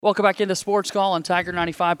Welcome back into Sports Call on Tiger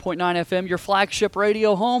 95.9 FM, your flagship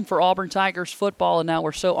radio home for Auburn Tigers football. And now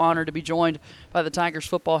we're so honored to be joined by the Tigers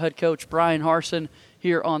football head coach, Bryan Harsin,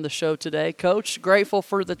 here on the show today. Coach, grateful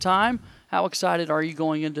for the time. How excited are you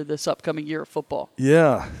going into this upcoming year of football?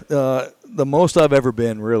 Yeah, the most I've ever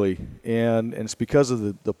been, really. And it's because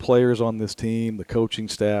of the players on this team, the coaching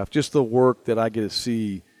staff, just the work that I get to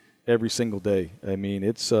see every single day. I mean,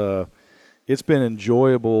 it's been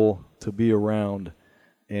enjoyable to be around.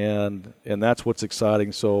 And that's what's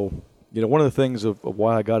exciting. So, one of the things of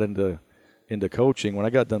why I got into coaching, when I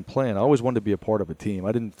got done playing, I always wanted to be a part of a team.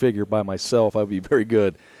 I didn't figure by myself I'd be very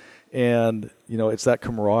good. And, it's that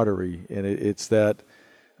camaraderie, and it's that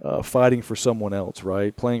fighting for someone else,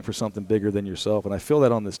 right? Playing for something bigger than yourself. And I feel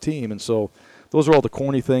that on this team. And so those are all the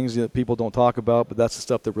corny things that people don't talk about, but that's the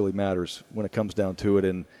stuff that really matters when it comes down to it.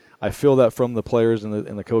 And I feel that from the players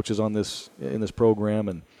and the coaches in this program.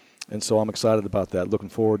 And so I'm excited about that. Looking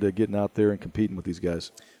forward to getting out there and competing with these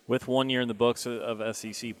guys. With 1 year in the books of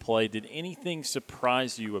SEC play, did anything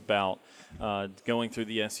surprise you about going through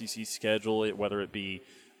the SEC schedule, whether it be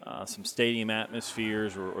some stadium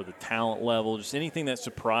atmospheres or the talent level, just anything that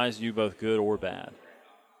surprised you, both good or bad?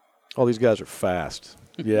 Oh, these guys are fast.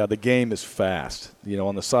 Yeah, the game is fast.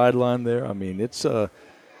 On the sideline there, I mean, it's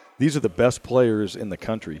these are the best players in the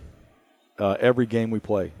country. Every game we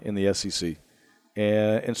play in the SEC.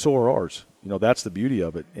 And so are ours. That's the beauty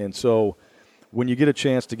of it. And so when you get a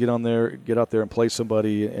chance to get out there and play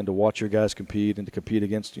somebody and to watch your guys compete and to compete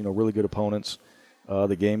against, really good opponents,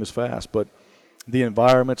 the game is fast. But the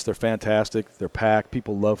environments, they're fantastic. They're packed.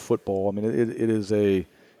 People love football. I mean,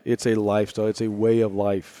 it's a lifestyle. It's a way of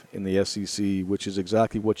life in the SEC, which is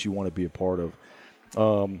exactly what you want to be a part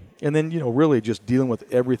of. And then, really just dealing with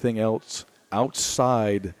everything else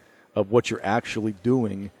outside of what you're actually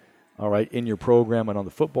doing, all right, in your program and on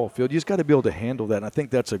the football field. You just got to be able to handle that. And I think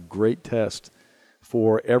that's a great test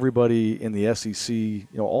for everybody in the SEC,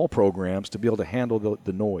 all programs, to be able to handle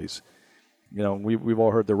the noise. We've all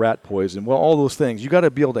heard the rat poison. Well, all those things. You got to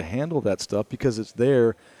be able to handle that stuff because it's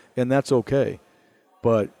there, and that's okay.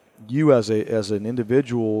 But you as an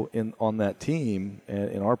individual on that team, and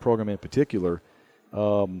in our program in particular,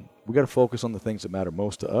 we got to focus on the things that matter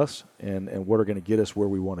most to us and what are going to get us where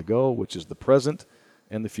we want to go, which is the present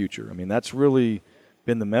and the future. I mean, that's really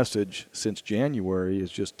been the message since January,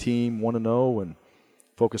 is just team want to know and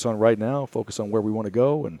focus on right now, focus on where we want to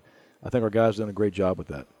go, and I think our guys have done a great job with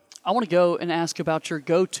that. I want to go and ask about your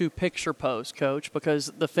go-to picture pose, Coach,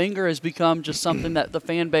 because the finger has become just something that the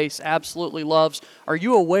fan base absolutely loves. Are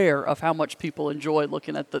you aware of how much people enjoy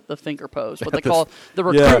looking at the finger pose, what they call the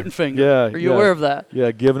recruiting finger? Yeah, Are you aware of that?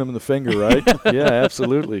 Yeah, giving them the finger, right? Yeah,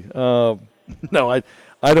 absolutely. No,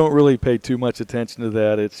 I don't really pay too much attention to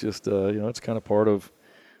that. It's just, it's kind of part of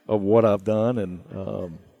what I've done.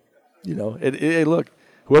 And, look,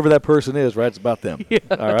 whoever that person is, right, it's about them. Yeah.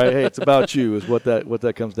 All right? Hey, it's about you is what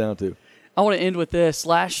that comes down to. I want to end with this.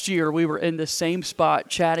 Last year, we were in the same spot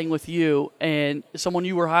chatting with you, and someone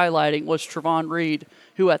you were highlighting was Travon Reed,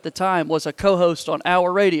 who at the time was a co-host on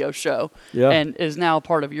our radio show and is now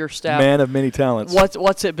part of your staff. Man of many talents.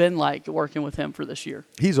 What's it been like working with him for this year?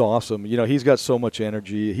 He's awesome. He's got so much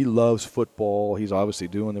energy. He loves football. He's obviously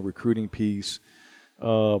doing the recruiting piece.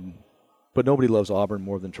 But nobody loves Auburn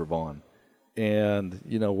more than Travon. And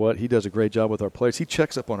you know what? He does a great job with our players. He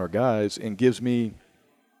checks up on our guys and gives me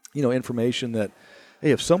information that,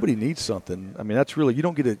 hey, if somebody needs something, I mean, that's really, you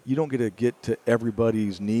don't get to get to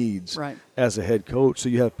everybody's needs as a head coach. So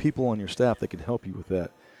you have people on your staff that can help you with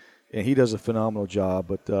that. And he does a phenomenal job,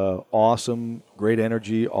 but awesome, great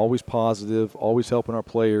energy, always positive, always helping our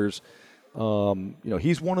players.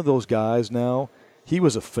 He's one of those guys now. He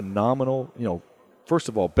was a phenomenal, first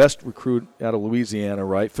of all, best recruit out of Louisiana,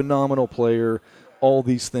 right? Phenomenal player, all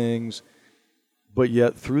these things. But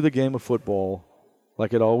yet through the game of football,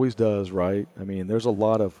 like it always does, right? I mean, there's a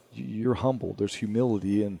lot of, you're humble, there's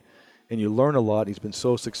humility, and you learn a lot. He's been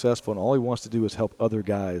so successful, and all he wants to do is help other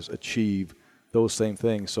guys achieve those same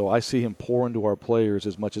things. So I see him pour into our players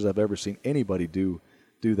as much as I've ever seen anybody do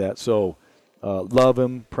that. So love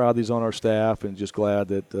him, proud that he's on our staff, and just glad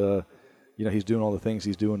that he's doing all the things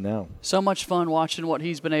he's doing now. So much fun watching what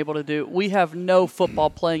he's been able to do. We have no football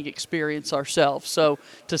playing experience ourselves, so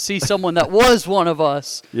to see someone that was one of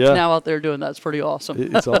us now out there doing that's pretty awesome.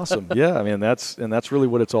 It's awesome. Yeah, I mean, that's really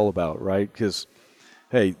what it's all about, right? Because,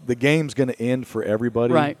 hey, the game's going to end for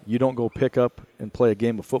everybody. Right. You don't go pick up and play a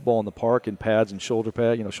game of football in the park in pads and shoulder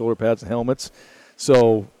pads and helmets.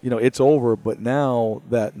 So, it's over, but now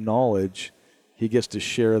that knowledge, he gets to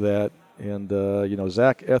share that. And,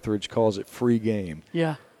 Zach Etheridge calls it free game.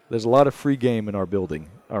 Yeah. There's a lot of free game in our building,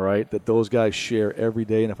 all right, that those guys share every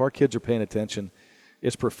day. And if our kids are paying attention,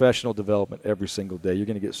 it's professional development every single day. You're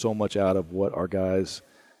going to get so much out of what our guys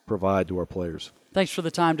provide to our players. Thanks for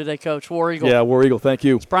the time today, Coach. War Eagle. Yeah, War Eagle, thank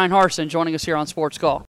you. It's Brian Harsin joining us here on Sports Call.